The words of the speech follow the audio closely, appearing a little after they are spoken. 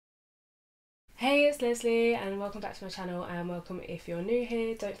Hey, it's Leslie and welcome back to my channel, and welcome if you're new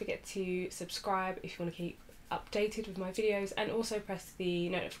here. Don't forget to subscribe if you want to keep updated with my videos, and also press the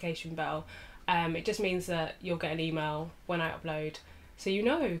notification bell. It just means that you'll get an email when I upload, so you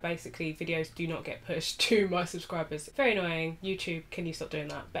know basically videos do not get pushed to my subscribers. Very annoying. YouTube, can you stop doing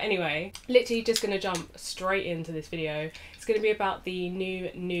that? But anyway, literally just gonna jump straight into this video. It's gonna be about the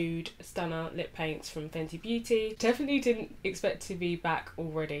new nude Stunna lip paints from Fenty Beauty. Definitely didn't expect to be back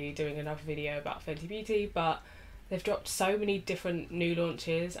already doing another video about Fenty Beauty, but they've dropped so many different new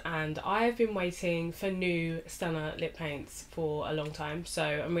launches and I've been waiting for new Stunna lip paints for a long time, so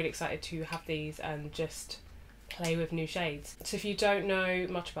I'm really excited to have these and just play with new shades. So if you don't know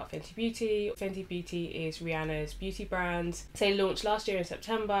much about Fenty Beauty is Rihanna's beauty brand. So they launched last year in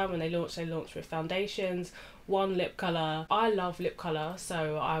September. When they launched with foundations, one lip colour. I love lip colour,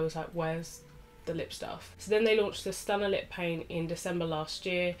 so I was like, where's the lip stuff? So then they launched the Stunna Lip paint in December last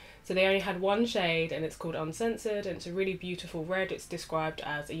year. So they only had one shade and it's called Uncensored, and it's a really beautiful red. It's described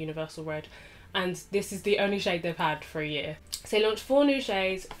as a universal red, and this is the only shade they've had for a year. So they launched 4 new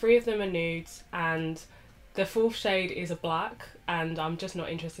shades, 3 of them are nudes, and the 4th shade is a black, and I'm just not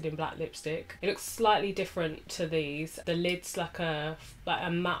interested in black lipstick. It looks slightly different to these. The lid's like a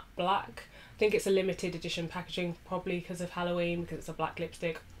matte black. I think it's a limited edition packaging, probably because of Halloween, because it's a black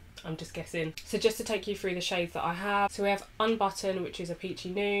lipstick. I'm just guessing. So just to take you through the shades that I have. So we have Unbutton, which is a peachy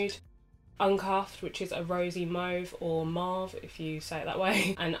nude. Uncuffed, which is a rosy mauve, or mauve if you say it that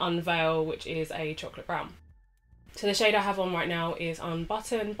way. And Unveil, which is a chocolate brown. So the shade I have on right now is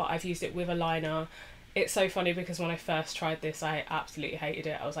Unbutton, but I've used it with a liner. It's so funny because when I first tried this, I absolutely hated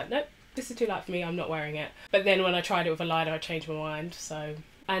it. I was like, nope, this is too light for me, I'm not wearing it. But then when I tried it with a liner, I changed my mind, so.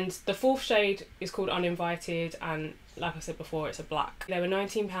 And the 4th shade is called Uninvited, and like I said before, it's a black. They were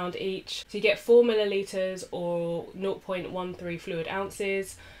 £19 each. So you get 4 millilitres or 0.13 fluid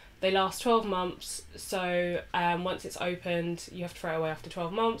ounces. They last 12 months, so once it's opened, you have to throw it away after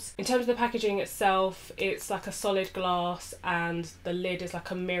 12 months. In terms of the packaging itself, it's like a solid glass, and the lid is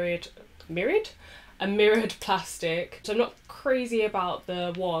like a mirrored plastic. So I'm not crazy about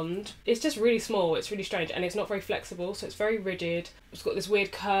the wand. It's just really small, it's really strange, and it's not very flexible, so it's very rigid. It's got this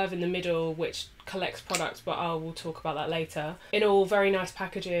weird curve in the middle which collects products, but I will talk about that later. In all, very nice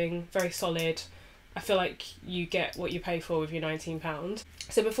packaging, very solid. I feel like you get what you pay for with your £19.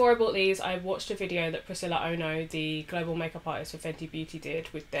 So before I bought these, I watched a video that Priscilla Ono, the global makeup artist for Fenty Beauty, did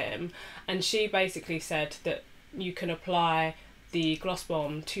with them, and she basically said that you can apply the gloss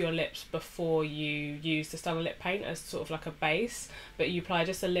bomb to your lips before you use the Stunna Lip paint as sort of like a base, but you apply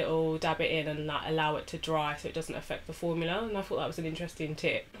just a little, dab it in, and allow it to dry so it doesn't affect the formula, and I thought that was an interesting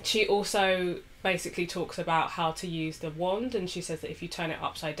tip. She also basically talks about how to use the wand, and she says that if you turn it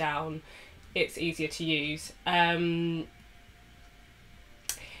upside down, it's easier to use.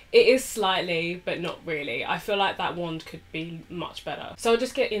 It is slightly, but not really. I feel like that wand could be much better. So I'll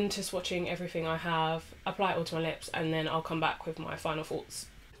just get into swatching everything I have, apply it all to my lips, and then I'll come back with my final thoughts.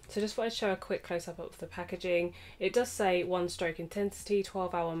 So just thought I'd show a quick close-up of the packaging. It does say 1 stroke intensity,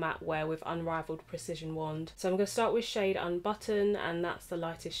 12-hour matte wear with unrivaled precision wand. So I'm going to start with shade Unbutton, and that's the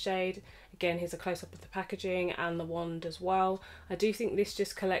lightest shade. Again, here's a close-up of the packaging and the wand as well. I do think this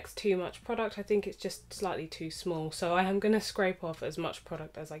just collects too much product. I think it's just slightly too small. So I am going to scrape off as much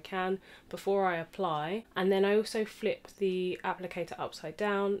product as I can before I apply. And then I also flip the applicator upside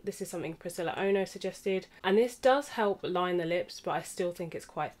down. This is something Priscilla Ono suggested. And this does help line the lips, but I still think it's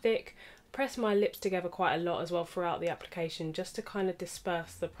quite thick. Press my lips together quite a lot as well throughout the application, just to kind of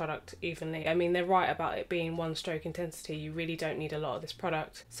disperse the product evenly. I mean, they're right about it being 1 stroke intensity. You really don't need a lot of this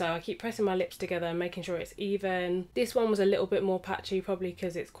product. So I keep pressing my lips together and making sure it's even. This one was a little bit more patchy, probably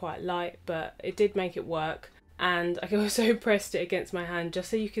because it's quite light, but it did make it work. And I also pressed it against my hand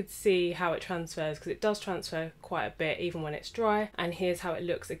just so you could see how it transfers, because it does transfer quite a bit even when it's dry. And here's how it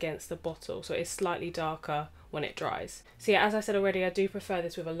looks against the bottle. So it's slightly darker when it dries. So yeah, as I said already, I do prefer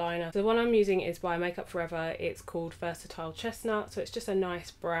this with a liner. So the one I'm using is by Makeup Forever. It's called Versatile Chestnut. So it's just a nice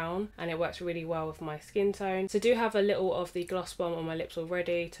brown, and it works really well with my skin tone. So I do have a little of the gloss bomb on my lips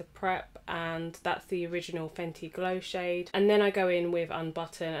already to prep, and that's the original Fenty Glow shade. And then I go in with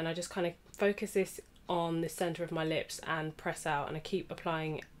Unbutton, and I just kind of focus this on the center of my lips and press out, and I keep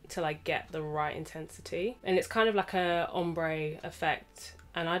applying till I get the right intensity. And it's kind of like a ombre effect,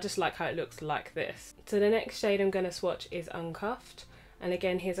 and I just like how it looks like this. So the next shade I'm going to swatch is Uncuffed, and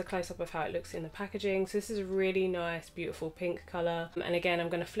again, here's a close-up of how it looks in the packaging. So this is a really nice, beautiful pink colour, and again, I'm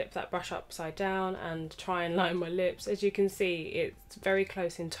going to flip that brush upside down and try and line my lips. As you can see, it's very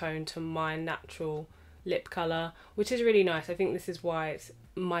close in tone to my natural lip colour, which is really nice. I think this is why it's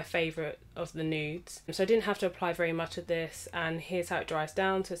my favourite of the nudes. So I didn't have to apply very much of this, and here's how it dries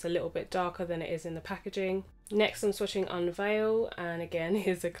down, so it's a little bit darker than it is in the packaging. Next I'm swatching Unveil, and again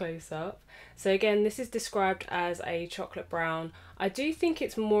here's a close-up. So again, this is described as a chocolate brown. I do think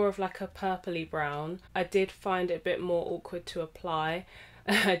it's more of like a purpley brown. I did find it a bit more awkward to apply.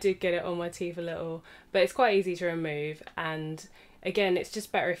 I did get it on my teeth a little, but it's quite easy to remove, and again, it's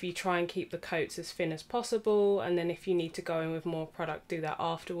just better if you try and keep the coats as thin as possible, and then if you need to go in with more product, do that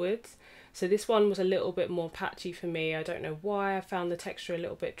afterwards. So this one was a little bit more patchy for me. I don't know why. I found the texture a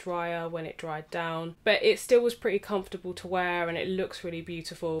little bit drier when it dried down, but it still was pretty comfortable to wear, and it looks really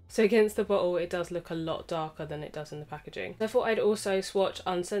beautiful. So against the bottle, it does look a lot darker than it does in the packaging. I thought I'd also swatch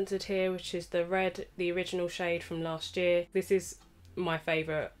Uncensored here, which is the red, the original shade from last year. This is my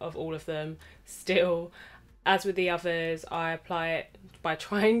favourite of all of them still. As with the others, I apply it by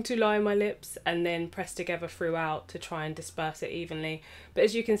trying to line my lips and then press together throughout to try and disperse it evenly. But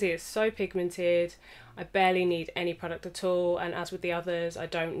as you can see, it's so pigmented. I barely need any product at all, and as with the others, I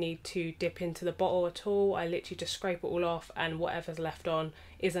don't need to dip into the bottle at all. I literally just scrape it all off, and whatever's left on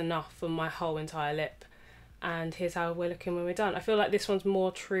is enough for my whole entire lip. And here's how we're looking when we're done. I feel like this one's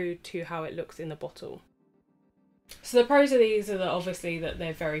more true to how it looks in the bottle. So the pros of these are that obviously that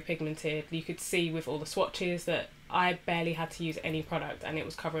they're very pigmented. You could see with all the swatches that I barely had to use any product and it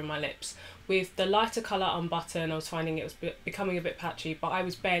was covering my lips. With the lighter colour Unbutton, I was finding it was becoming a bit patchy, but I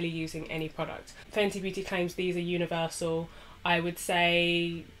was barely using any product. Fenty Beauty claims these are universal. I would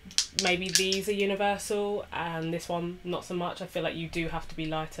say maybe these are universal, and this one not so much. I feel like you do have to be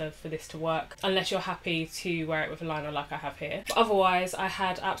lighter for this to work, unless you're happy to wear it with a liner like I have here. But otherwise, I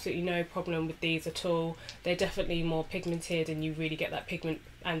had absolutely no problem with these at all. They're definitely more pigmented, and you really get that pigment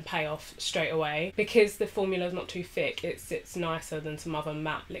and payoff straight away. Because the formula is not too thick, it sits nicer than some other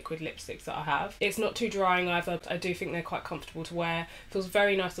matte liquid lipsticks that I have. It's not too drying either. I do think they're quite comfortable to wear. Feels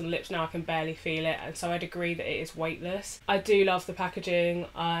very nice on the lips now. I can barely feel it, and so I'd agree that it is weightless. I do love the packaging.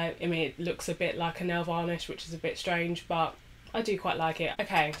 I mean, it looks a bit like a nail varnish, which is a bit strange, but I do quite like it.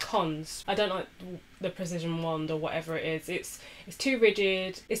 Okay, cons. I don't like the precision wand or whatever it is. It's too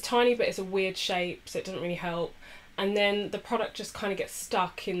rigid. It's tiny, but it's a weird shape, so it doesn't really help. And then the product just kind of gets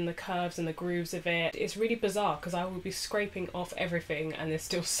stuck in the curves and the grooves of it. It's really bizarre because I will be scraping off everything and there's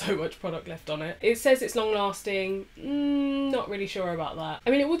still so much product left on it. It says it's long lasting. Not really sure about that.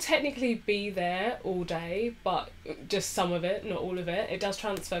 I mean, it will technically be there all day, but just some of it, not all of it. It does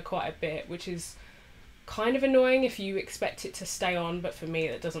transfer quite a bit, which is kind of annoying if you expect it to stay on, but for me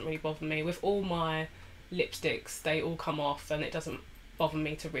that doesn't really bother me. With all my lipsticks, they all come off and it doesn't bother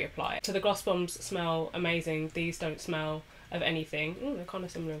me to reapply it. So the gloss bombs smell amazing. These don't smell of anything. They're kind of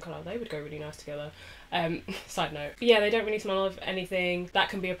similar in colour. They would go really nice together. Side note. But yeah, they don't really smell of anything. That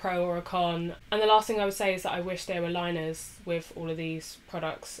can be a pro or a con. And the last thing I would say is that I wish there were liners with all of these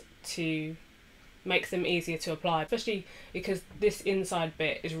products to make them easier to apply, especially because this inside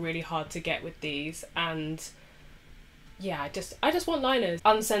bit is really hard to get with these, and yeah, I just want liners.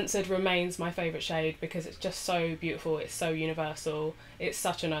 Uncensored remains my favourite shade because it's just so beautiful, it's so universal, it's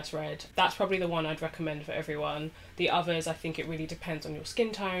such a nice red. That's probably the one I'd recommend for everyone. The others, I think it really depends on your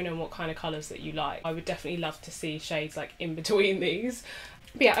skin tone and what kind of colours that you like. I would definitely love to see shades like in between these.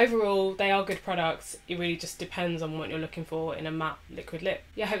 But yeah, overall, they are good products. It really just depends on what you're looking for in a matte liquid lip.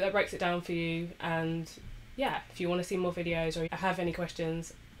 Yeah, I hope that breaks it down for you, and yeah, if you want to see more videos or have any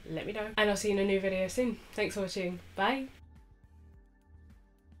questions, let me know, and I'll see you in a new video soon. Thanks for watching. Bye.